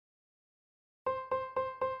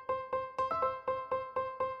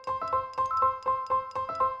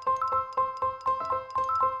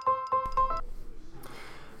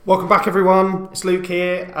Welcome back, everyone. It's Luke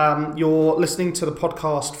here. You're listening to the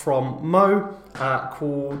podcast from Mo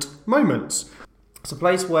called Moments. It's a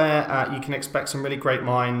place where you can expect some really great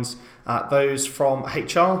minds, those from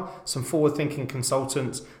HR, some forward-thinking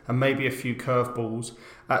consultants, and maybe a few curveballs.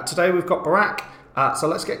 Today we've got Burak, so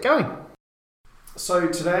let's get going. So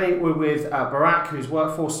today we're with Burak, who's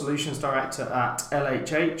Workforce Solutions Director at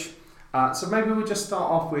LHH. So maybe we'll just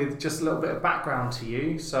start off with just a little bit of background to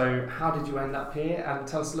you. So how did you end up here, and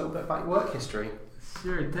tell us a little bit about your work history.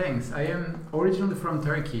 Sure, thanks. I am originally from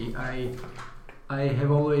Turkey. I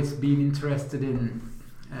have always been interested in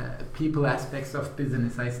people aspects of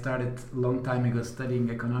business. I started a long time ago studying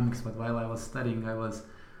economics, but while I was studying, I was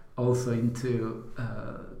also into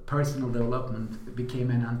personal development.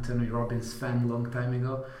 Became an Anthony Robbins fan a long time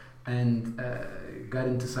ago, and got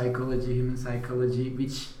into psychology, human psychology,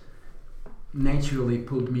 which naturally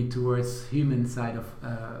pulled me towards human side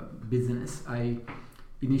of business. I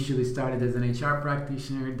initially started as an HR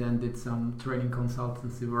practitioner, then did some training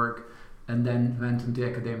consultancy work, and then went into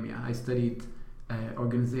academia. I studied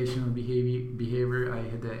organizational behavior. I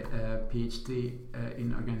had a PhD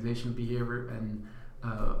in organizational behavior, and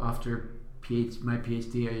after my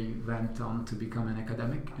PhD, I went on to become an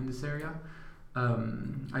academic in this area.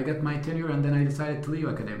 I got my tenure, and then I decided to leave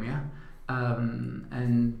academia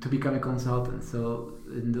and to become a consultant. So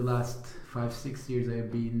in the last 5-6 years, I have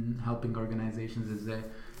been helping organizations as a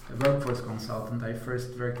workforce consultant. I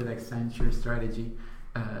first worked at Accenture Strategy,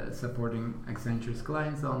 supporting Accenture's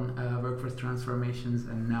clients on workforce transformations,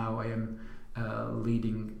 and now I am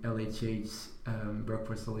leading LHH's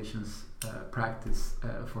workforce solutions practice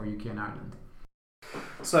for UK and Ireland.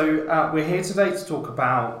 So we're here today to talk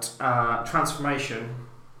about transformation,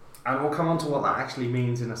 and we'll come on to what that actually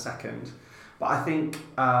means in a second. But I think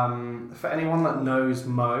for anyone that knows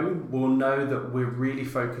Mo will know that we're really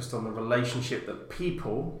focused on the relationship that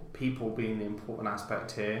people being the important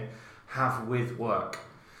aspect here, have with work.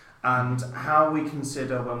 And how we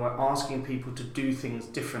consider when we're asking people to do things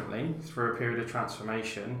differently through a period of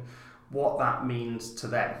transformation, what that means to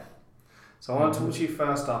them. So I want to talk to you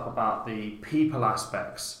first up about the people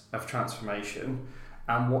aspects of transformation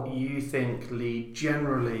and what you think lead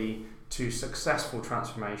generally to successful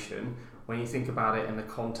transformation when you think about it in the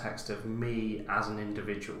context of me as an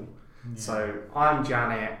individual. Yeah. So I'm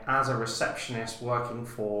Janet, as a receptionist working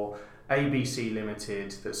for ABC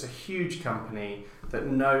Limited, that's a huge company that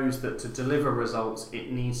knows that to deliver results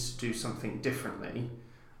it needs to do something differently.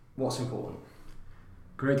 What's important?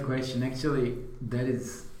 Great question. Actually, that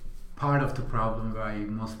is part of the problem why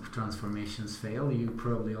most transformations fail. You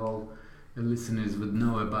probably all the listeners would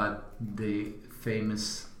know about the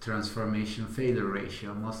famous transformation failure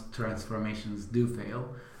ratio. Most transformations do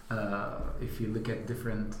fail. If you look at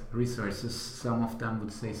different resources, some of them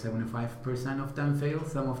would say 75% of them fail,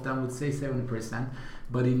 some of them would say 7%,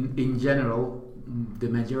 but in general, the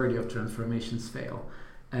majority of transformations fail.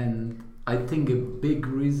 And I think a big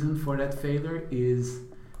reason for that failure is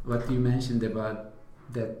what you mentioned about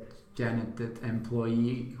that Janet, that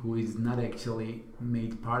employee who is not actually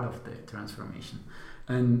made part of the transformation.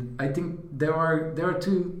 And I think there are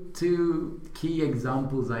two key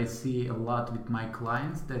examples I see a lot with my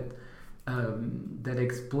clients that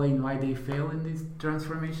explain why they fail in these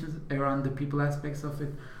transformations around the people aspects of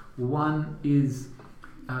it. One is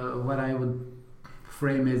what I would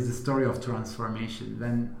frame as the story of transformation.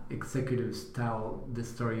 When executives tell the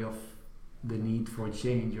story of the need for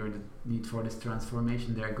change or the need for this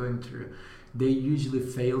transformation they are going through, they usually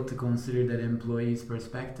fail to consider that employee's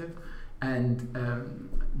perspective. And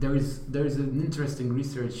there is an interesting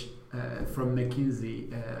research from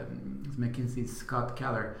McKinsey's Scott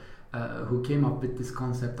Keller, who came up with this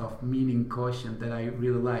concept of meaning quotient that I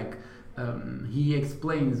really like. He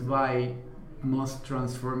explains why most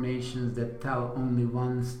transformations that tell only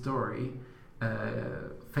one story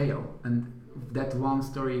fail, and that one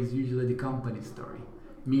story is usually the company story,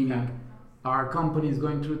 meaning our company is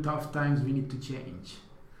going through tough times, we need to change.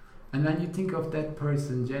 And when you think of that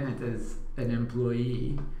person, Janet, as an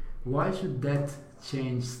employee, why should that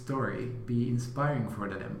change story be inspiring for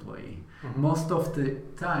that employee? Mm-hmm. Most of the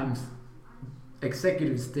times,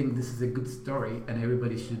 executives think this is a good story and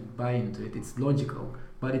everybody should buy into it. It's logical,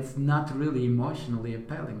 but it's not really emotionally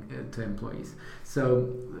appealing to employees. So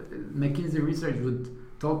McKinsey research would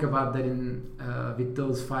talk about that with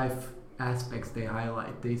those 5 aspects they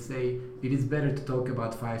highlight. They say it is better to talk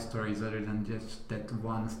about 5 stories other than just that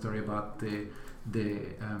one story about the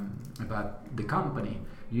company.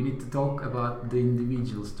 You need to talk about the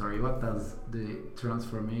individual story. What does the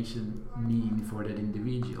transformation mean for that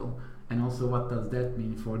individual, and also what does that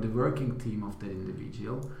mean for the working team of that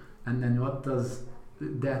individual, and then what does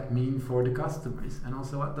that mean for the customers, and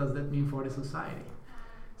also what does that mean for the society?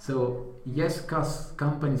 So yes,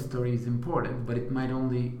 company story is important, but it might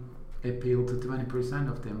only appeal to 20%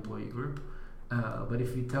 of the employee group. But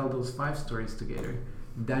if you tell those 5 stories together,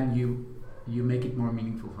 then you make it more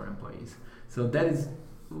meaningful for employees. So that is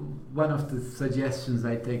one of the suggestions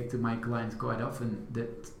I take to my clients quite often,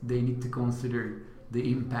 that they need to consider the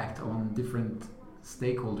impact on different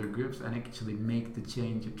stakeholder groups and actually make the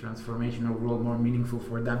change, the transformation overall more meaningful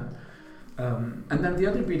for them. And then the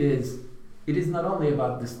other bit is, it is not only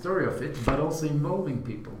about the story of it, but also involving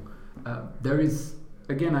people. There is,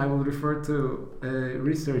 again, I will refer to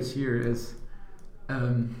research here as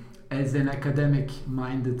an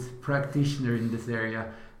academic-minded practitioner in this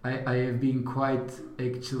area. I have been quite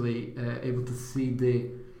actually able to see the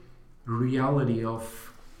reality of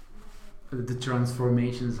the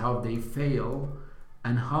transformations, how they fail,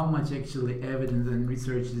 and how much actually evidence and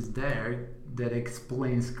research is there that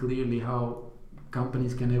explains clearly how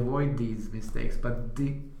companies can avoid these mistakes. But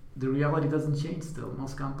the reality doesn't change still.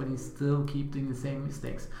 Most companies still keep doing the same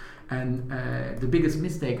mistakes. And the biggest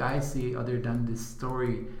mistake I see, other than this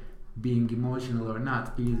story being emotional or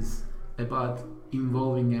not, is about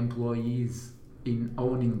involving employees in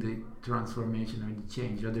owning the transformation or the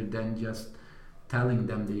change, rather than just telling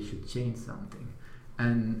them they should change something.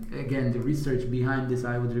 And again, the research behind this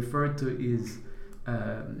I would refer to is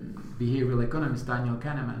behavioral economist Daniel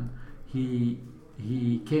Kahneman. He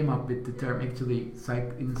came up with the term, actually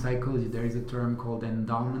in psychology there is a term called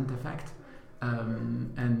endowment effect,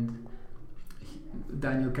 and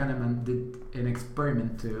Daniel Kahneman did an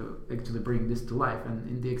experiment to actually bring this to life. And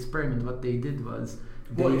in the experiment, what they did was...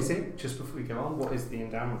 What is it? Just before we go on, what is the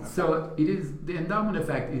endowment effect? So the endowment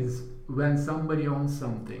effect is when somebody owns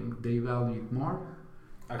something, they value it more.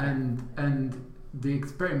 Okay. And the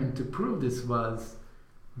experiment to prove this was,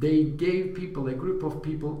 they gave a group of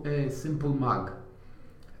people, a simple mug.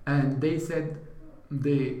 And they said,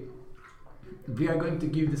 we are going to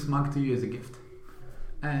give this mug to you as a gift.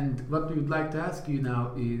 And what we would like to ask you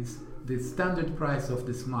now is, the standard price of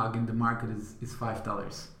this mug in the market is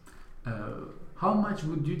 $5. How much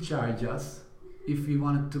would you charge us if we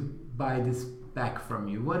wanted to buy this back from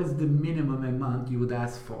you? What is the minimum amount you would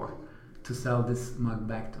ask for to sell this mug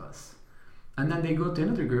back to us? And then they go to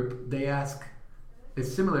another group, they ask a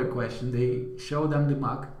similar question, they show them the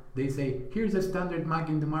mug, they say, here's a standard mug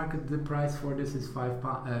in the market, the price for this is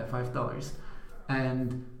 $5.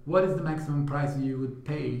 And what is the maximum price you would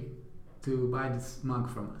pay to buy this mug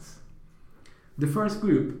from us? The first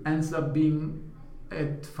group ends up being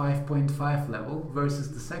at 5.5 level,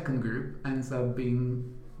 versus the second group ends up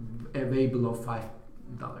being available of $5.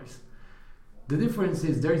 The difference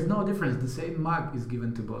is, there is no difference. The same mug is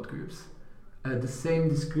given to both groups. The same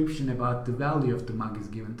description about the value of the mug is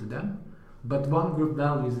given to them, but one group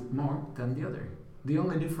values it more than the other. The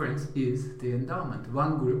only difference is the endowment.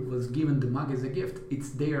 One group was given the mug as a gift.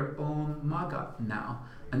 It's their own mug now,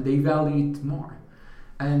 and they value it more.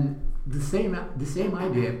 And the same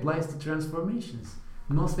idea applies to transformations.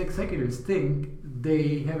 Most executives think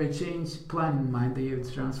they have a change plan in mind, they have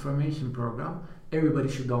a transformation program, everybody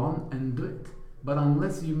should own and do it. But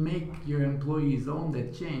unless you make your employees own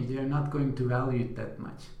that change, they are not going to value it that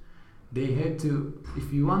much. They have to,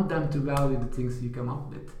 if you want them to value the things you come up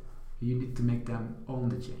with, you need to make them own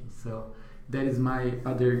the change. So that is my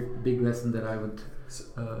other big lesson that I would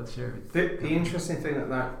share with you. The interesting thing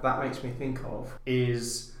that makes me think of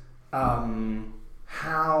is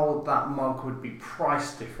how that mug would be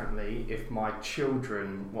priced differently if my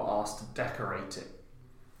children were asked to decorate it.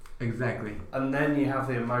 Exactly. And then you have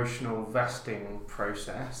the emotional vesting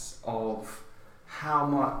process of how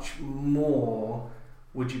much more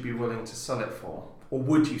would you be willing to sell it for? Or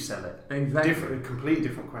would you sell it? Exactly. A completely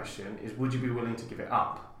different question is, would you be willing to give it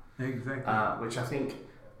up? Exactly. Which I think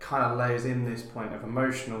kind of lays in this point of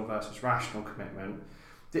emotional versus rational commitment.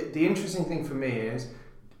 The interesting thing for me is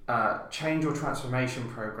change or transformation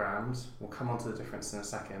programs, we'll come on to the difference in a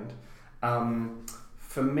second,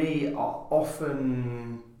 for me are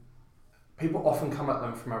people often come at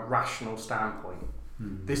them from a rational standpoint.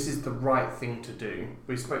 This is the right thing to do.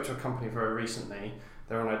 We spoke to a company very recently.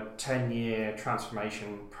 They're on a 10-year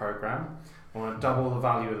transformation program. They want to double the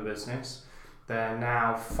value of the business. They're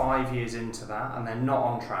now 5 years into that and they're not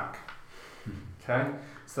on track. Okay,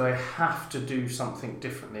 so they have to do something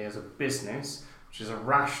differently as a business, which is a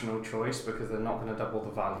rational choice because they're not going to double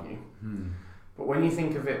the value. But when you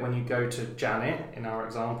think of it, when you go to Janet in our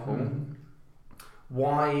example,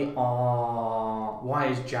 why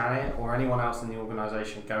is Janet or anyone else in the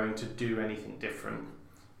organisation going to do anything different?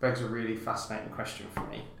 Begs a really fascinating question for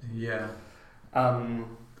me. Yeah.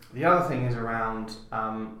 The other thing is around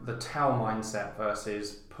the tell mindset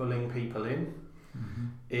versus pulling people in. Mm-hmm.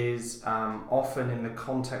 Is often in the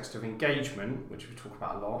context of engagement, which we talk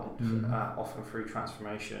about a lot, often through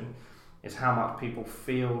transformation, is how much people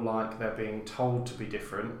feel like they're being told to be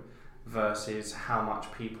different versus how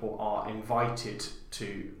much people are invited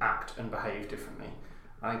to act and behave differently.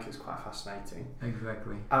 I think it's quite fascinating.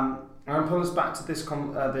 Exactly. I'm going to pull us back to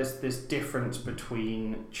this difference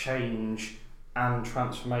between change and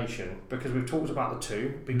transformation, because we've talked about the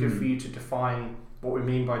two. It'd be good for you to define what we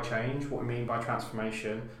mean by change, what we mean by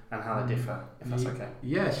transformation, and how they differ, if that's okay.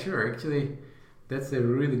 Yeah, sure. Actually, that's a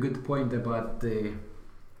really good point about the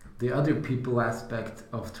other people aspect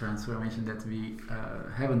of transformation that we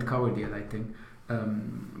haven't covered yet, I think.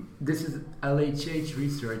 This is LHH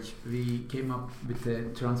research. We came up with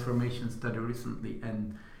a transformation study recently,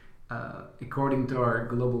 and according to our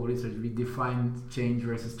global research, we defined change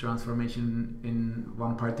versus transformation in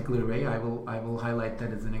one particular way. I will highlight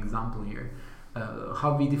that as an example here.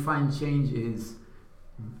 How we define change is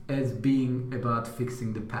as being about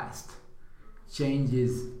fixing the past. Change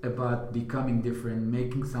is about becoming different,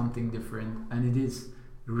 making something different, and it is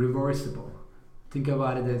reversible. Think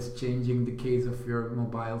about it as changing the case of your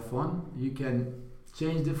mobile phone. You can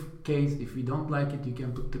change the case. If you don't like it, you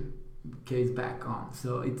can put the case back on.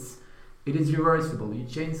 So it is reversible. You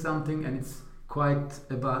change something, and it's quite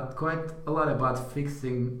a lot about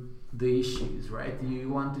fixing the issues, right? You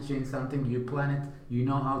want to change something, you plan it, you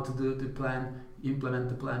know how to do the plan, implement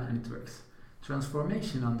the plan, and it works.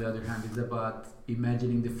 Transformation, on the other hand, is about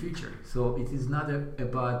imagining the future. So it is not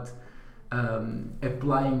about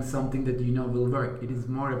applying something that you know will work. It is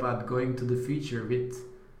more about going to the future with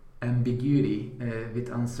ambiguity, with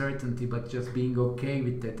uncertainty, but just being okay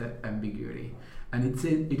with that ambiguity. And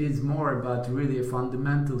it is more about really a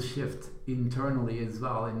fundamental shift internally as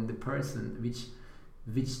well in the person, which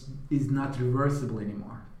is not reversible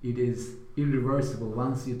anymore. It is irreversible.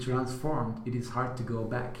 Once you transformed, it is hard to go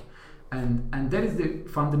back. And that is the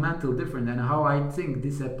fundamental difference, and how I think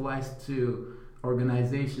this applies to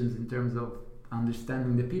organizations in terms of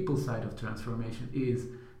understanding the people side of transformation is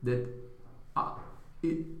that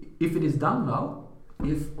if it is done well,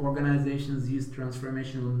 if organizations use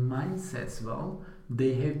transformational mindsets well,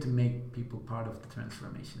 they have to make people part of the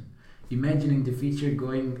transformation. Imagining the future,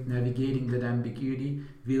 navigating that ambiguity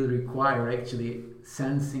will require actually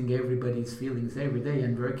sensing everybody's feelings every day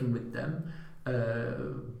and working with them.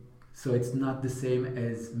 So it's not the same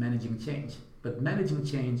as managing change. But managing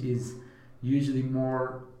change is usually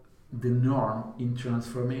more the norm in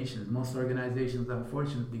transformations. Most organizations,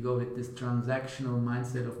 unfortunately, go with this transactional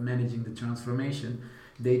mindset of managing the transformation.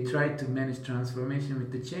 They try to manage transformation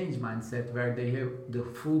with the change mindset, where they have the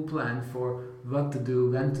full plan for what to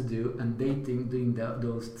do, when to do, and they think doing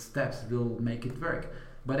those steps will make it work.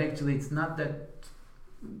 But actually, it's not that.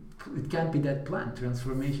 It can't be that plan.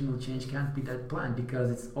 Transformational change can't be that plan,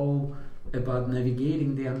 because it's all about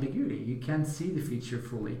navigating the ambiguity. You can't see the future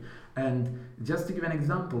fully. And just to give an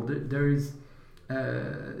example, there is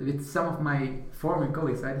with some of my former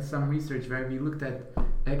colleagues, I did some research where we looked at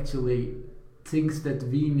actually things that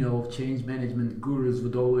we know change management gurus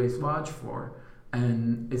would always vouch for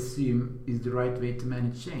and assume is the right way to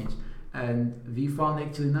manage change. And we found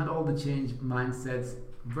actually not all the change mindsets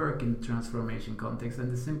work in the transformation context.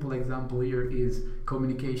 And the simple example here is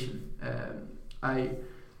communication.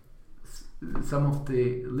 Some of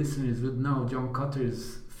the listeners would know John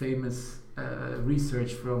Cotter's famous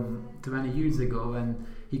research from 20 years ago, and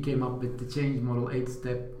he came up with the change model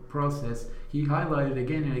 8-step process. He highlighted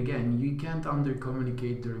again and again, you can't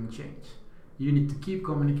under-communicate during change. You need to keep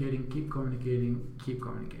communicating, keep communicating, keep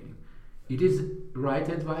communicating. It is right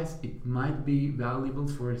advice. It might be valuable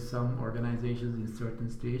for some organizations in certain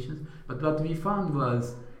situations, but what we found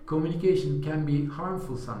was communication can be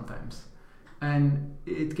harmful sometimes. And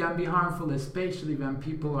it can be harmful especially when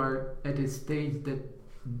people are at a stage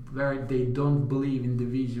where they don't believe in the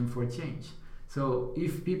vision for change. So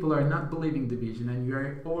if people are not believing the vision and you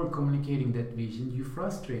are over-communicating that vision, you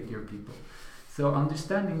frustrate your people. So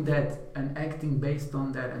understanding that and acting based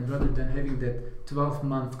on that, and rather than having that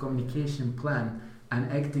 12-month communication plan and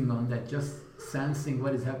acting on that, just sensing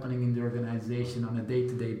what is happening in the organization on a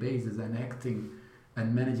day-to-day basis and acting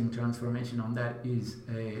and managing transformation on that is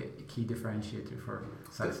a key differentiator for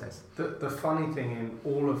success. The funny thing in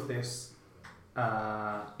all of this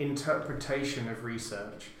interpretation of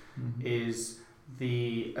research is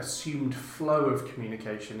the assumed flow of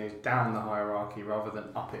communication is down the hierarchy rather than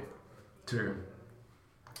up it. True.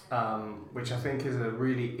 Which I think is a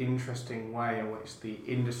really interesting way in which the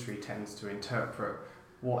industry tends to interpret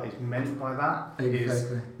what is meant by that.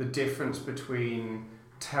 Exactly. Is the difference between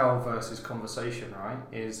tell versus conversation, right?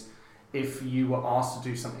 Is if you were asked to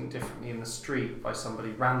do something differently in the street by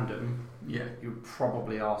somebody random, Yeah. you would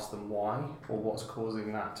probably ask them why or what's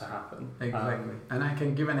causing that to happen. Exactly. And I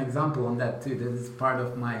can give an example on that too. This is part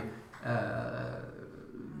of my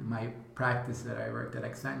my practice that I worked at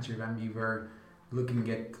Accenture when we were looking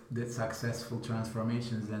at the successful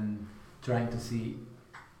transformations and trying to see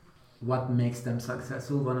what makes them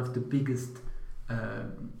successful. One of the biggest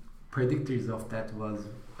predictors of that was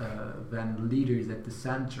when leaders at the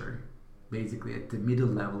center, basically at the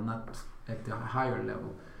middle level, not at the higher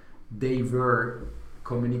level, they were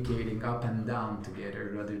communicating up and down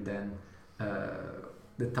together rather than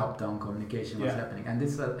the top-down communication was happening. And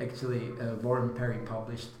this was actually Warren Perry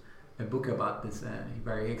published a book about this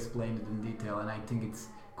where he explained it in detail, and I think it's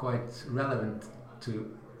quite relevant to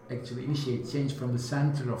actually initiate change from the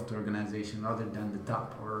center of the organization rather than the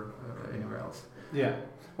top or anywhere else. Yeah.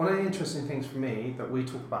 One of the interesting things for me that we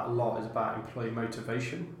talk about a lot is about employee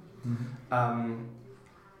motivation. And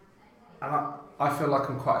I feel like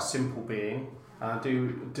I'm quite a simple being. I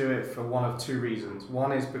do it for one of two reasons.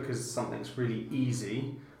 One is because something's really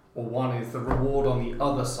easy, or one is the reward on the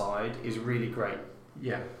other side is really great.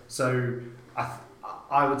 Yeah. So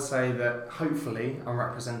I would say that hopefully I'm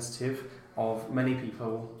representative of many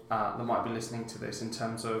people that might be listening to this, in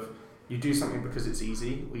terms of you do something because it's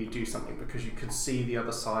easy, or you do something because you can see the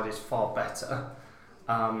other side is far better,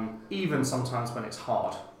 even sometimes when it's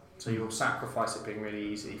hard. So you'll sacrifice it being really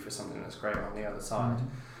easy for something that's great on the other side.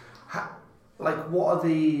 What are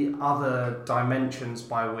the other dimensions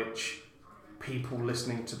by which people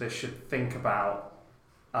listening to this should think about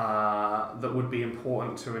that would be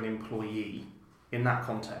important to an employee in that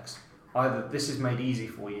context? Either this is made easy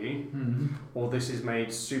for you, or this is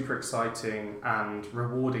made super exciting and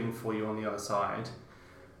rewarding for you on the other side,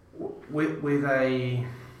 with a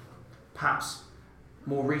perhaps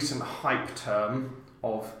more recent hype term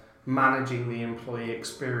of managing the employee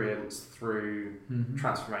experience through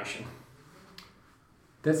transformation.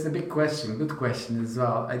 That's a big question, good question as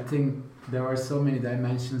well. I think there are so many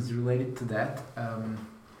dimensions related to that.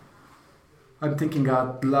 I'm thinking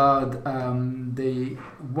out loud. The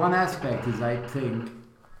one aspect is, I think,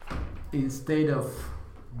 instead of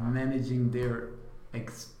managing their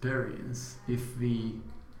experience, if we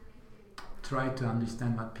try to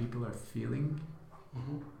understand what people are feeling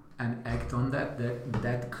and act on that,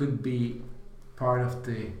 that could be part of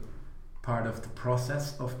the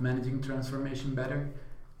process of managing transformation better.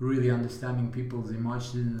 Really understanding people's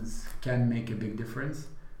emotions can make a big difference.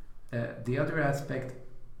 The other aspect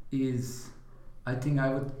is, I think I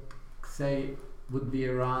would say, would be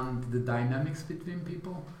around the dynamics between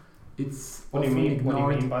people. It's What do you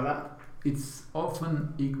mean by that? It's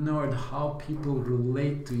often ignored how people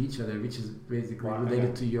relate to each other, which is basically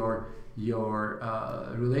related to your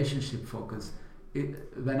relationship focus.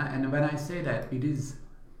 When I say that, it is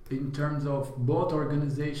in terms of both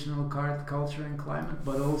organizational culture and climate,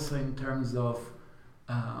 but also in terms of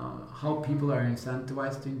how people are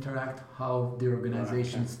incentivized to interact, how the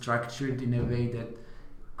organization is structured in a way that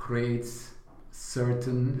creates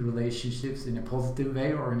certain relationships in a positive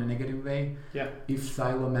way or in a negative way. Yeah. If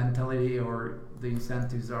silo mentality or the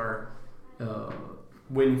incentives are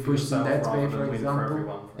pushed in that way, for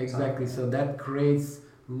example. Exactly. So that creates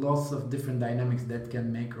lots of different dynamics that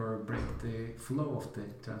can make or break the flow of the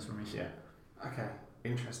transformation. Yeah. Okay.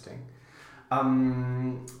 Interesting.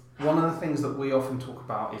 One of the things that we often talk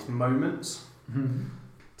about is moments, in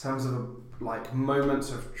terms of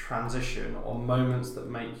moments of transition, or moments that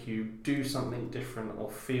make you do something different or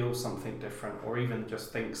feel something different, or even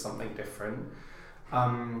just think something different.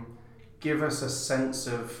 Give us a sense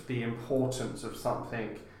of the importance of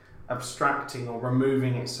something abstracting or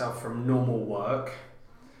removing itself from normal work,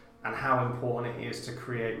 and how important it is to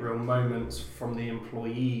create real moments from the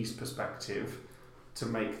employee's perspective to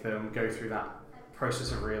make them go through that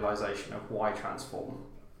process of realization of why transform.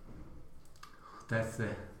 That's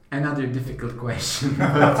another difficult question,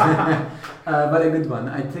 but a good one.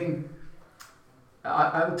 I think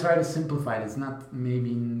I will try to simplify it. It's not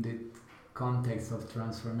maybe in the context of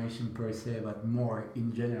transformation per se, but more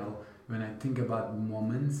in general. When I think about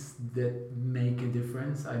moments that make a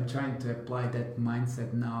difference, I'm trying to apply that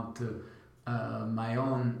mindset now to my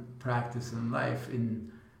own practice in life.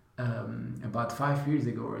 In about 5 years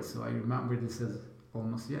ago or so, I remember this as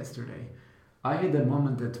almost yesterday. I had a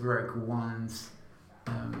moment at work once.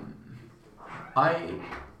 I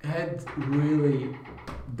had really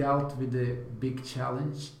dealt with a big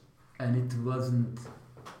challenge, and it wasn't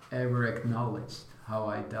ever acknowledged how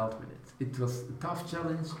I dealt with it. It was a tough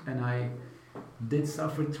challenge, and I did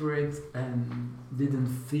suffer through it and didn't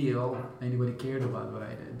feel anybody cared about what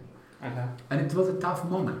I did. Okay. And it was a tough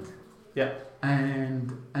moment. Yeah.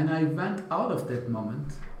 And I went out of that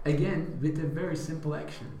moment again with a very simple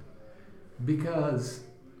action, because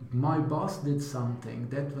my boss did something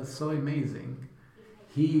that was so amazing.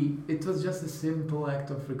 It was just a simple act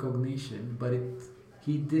of recognition, but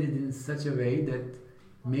he did it in such a way that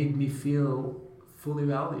made me feel fully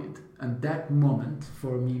valued. And that moment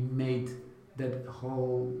for me made that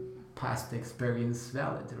whole past experience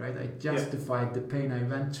valid, right? I justified the pain I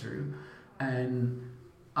went through. And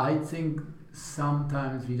I think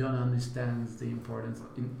sometimes we don't understand the importance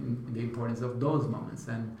in the importance of those moments,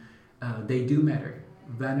 and they do matter.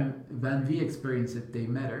 When we experience it, they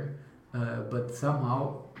matter. But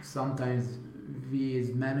sometimes we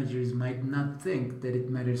as managers might not think that it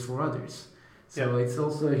matters for others. So it's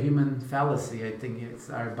also a human fallacy. I think it's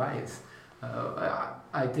our bias.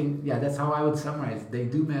 I think, that's how I would summarize. They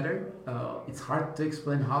do matter. It's hard to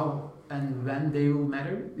explain how and when they will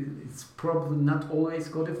matter. It's probably not always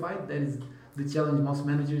codified. That is the challenge most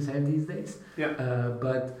managers have these days.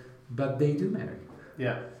 But they do matter.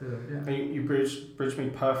 Yeah. So, You bridged me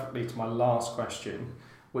perfectly to my last question,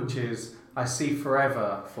 which is, I see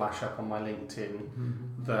forever flash up on my LinkedIn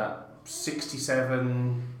that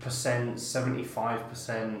 67%,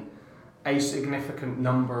 75%, a significant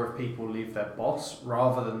number of people leave their boss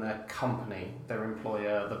rather than their company, their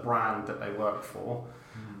employer, the brand that they work for.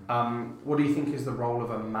 What do you think is the role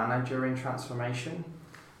of a manager in transformation?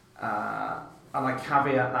 And I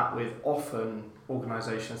caveat that with, often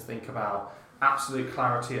organisations think about absolute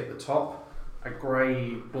clarity at the top, a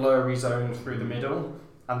grey, blurry zone through the middle,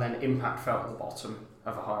 and then impact felt at the bottom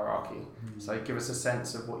of a hierarchy. So give us a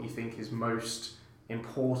sense of what you think is most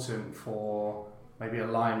important for maybe a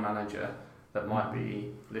line manager that might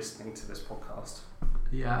be listening to this podcast.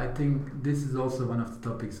 Yeah, I think this is also one of the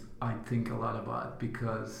topics I think a lot about,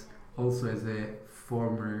 because also as a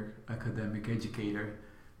former academic educator,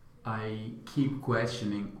 I keep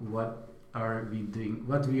questioning what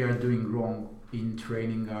we are doing wrong in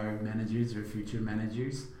training our managers or future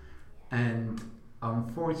managers. And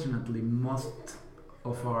unfortunately, most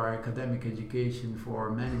of our academic education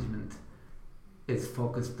for management is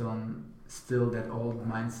focused on still that old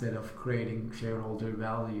mindset of creating shareholder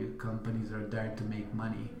value. Companies are there to make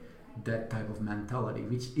money, that type of mentality,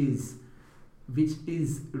 which is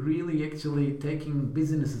really actually taking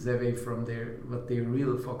businesses away from what their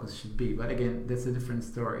real focus should be. But again, that's a different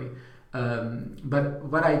story. But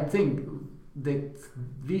what I think that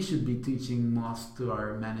we should be teaching most to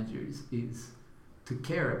our managers is to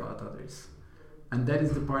care about others. And that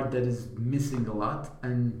is the part that is missing a lot.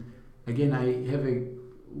 And again, I have a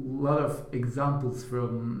lot of examples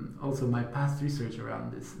from also my past research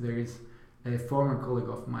around this. There is a former colleague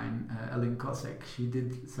of mine, Ellen Kosek. She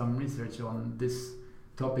did some research on this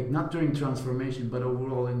topic, not during transformation, but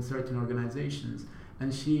overall in certain organizations.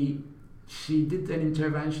 And she did an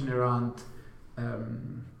intervention around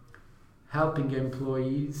helping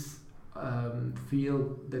employees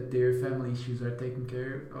feel that their family issues are taken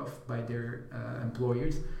care of by their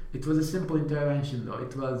employers. It was a simple intervention though.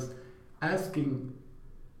 It was asking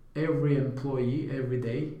every employee every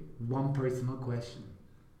day one personal question.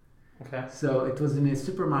 Okay. So it was in a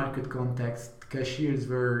supermarket context. Cashiers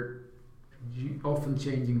were often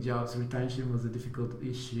changing jobs. Retention was a difficult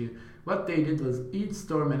issue. What they did was each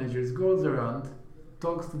store manager goes around,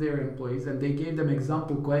 talks to their employees, and they gave them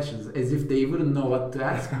example questions as if they wouldn't know what to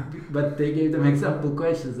ask. But they gave them example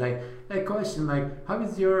questions, like a question like, how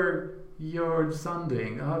is your son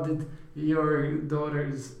doing? How did your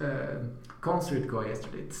daughter's concert go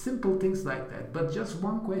yesterday? It's simple things like that. But just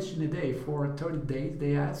one question a day for 30 days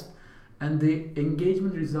they asked, and the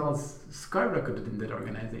engagement results skyrocketed in that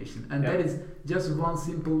organization. And that is just one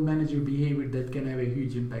simple manager behavior that can have a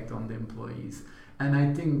huge impact on the employees. And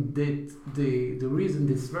I think that the reason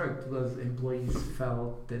this worked was employees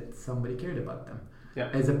felt that somebody cared about them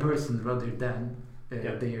as a person rather than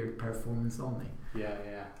their performance only.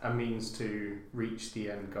 A means to reach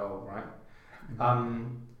the end goal, right?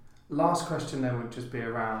 Mm-hmm. Last question then would just be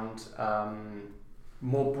around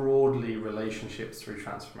more broadly relationships through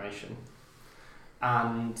transformation.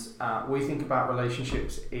 And we think about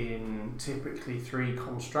relationships in typically three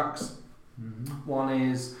constructs. Mm-hmm. One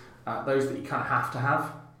is those that you kind of have to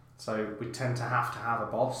have. So we tend to have a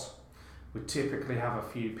boss. We typically have a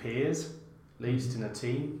few peers, at least in a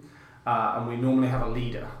team. And we normally have a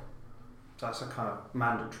leader. So that's a kind of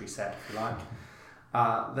mandatory set, if you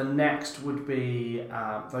like. The next would be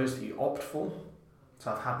those that you opt for.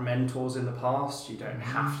 So I've had mentors in the past. You don't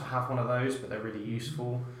have to have one of those, but they're really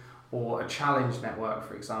useful. or a challenge network,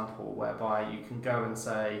 for example, whereby you can go and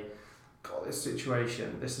say, got this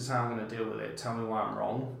situation, this is how I'm going to deal with it, tell me why I'm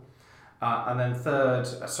wrong. And then third,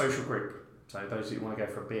 a social group. So those that you want to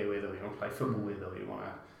go for a beer with, or you want to play football with, or you want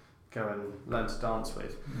to go and learn to dance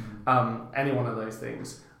with. Any one of those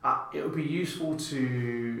things. It would be useful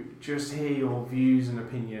to just hear your views and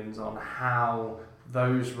opinions on how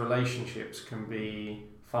those relationships can be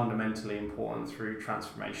fundamentally important through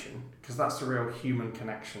transformation, because that's the real human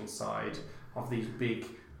connection side of these big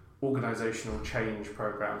organizational change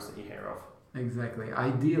programs that you hear of. Exactly.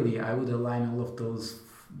 Ideally, I would align all of those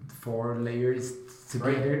four layers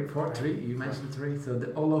together. Three. You mentioned three. So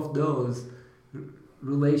all of those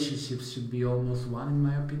relationships should be almost one, in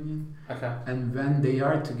my opinion. Okay. And when they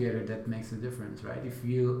are together, that makes a difference, right? If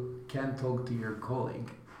you can talk to your colleague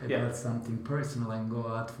about something personal and go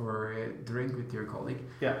out for a drink with your colleague,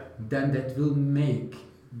 then that will make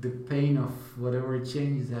the pain of whatever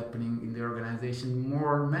change is happening in the organization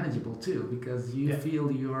more manageable too, because you feel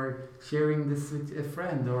you are sharing this with a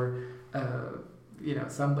friend or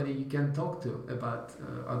somebody you can talk to about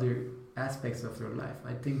other aspects of your life.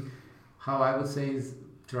 I think how I would say is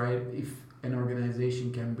try, if an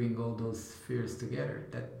organization can bring all those spheres together,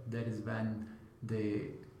 that is when the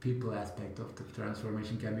people aspect of the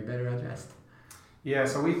transformation can be better addressed. Yeah,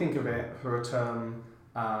 so we think of it for a term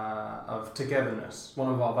of togetherness.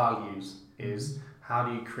 One of our values is how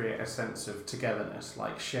do you create a sense of togetherness,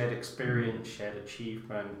 like shared experience, shared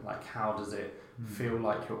achievement, like how does it feel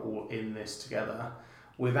like you're all in this together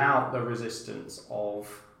without the resistance of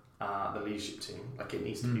the leadership team. Like it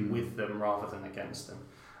needs to be with them rather than against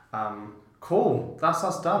them. Cool, that's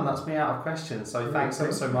us done. That's me out of questions. So thanks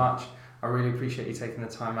so much. I really appreciate you taking the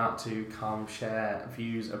time out to come share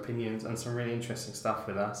views, opinions, and some really interesting stuff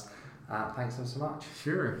with us. Thanks so much.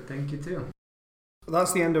 Sure, thank you too.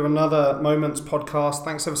 That's the end of another Moments podcast.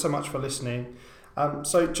 Thanks ever so much for listening.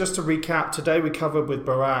 So just to recap, today we covered with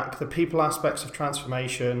Burak the people aspects of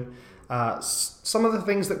transformation, some of the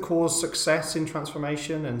things that cause success in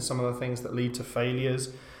transformation and some of the things that lead to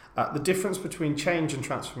failures, the difference between change and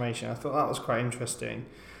transformation. I thought that was quite interesting.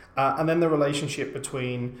 And then the relationship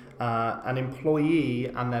between an employee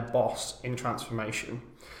and their boss in transformation.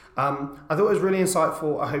 I thought it was really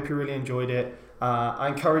insightful. I hope you really enjoyed it. I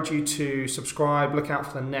encourage you to subscribe, look out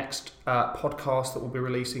for the next podcast that we'll be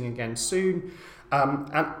releasing again soon.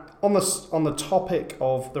 And on the topic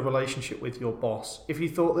of the relationship with your boss, if you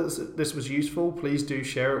thought that this was useful, please do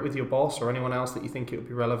share it with your boss or anyone else that you think it would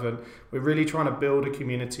be relevant. We're really trying to build a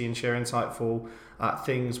community and share insightful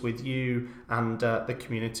things with you and the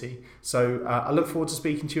community. So I look forward to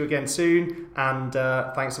speaking to you again soon, and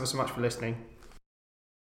thanks ever so much for listening.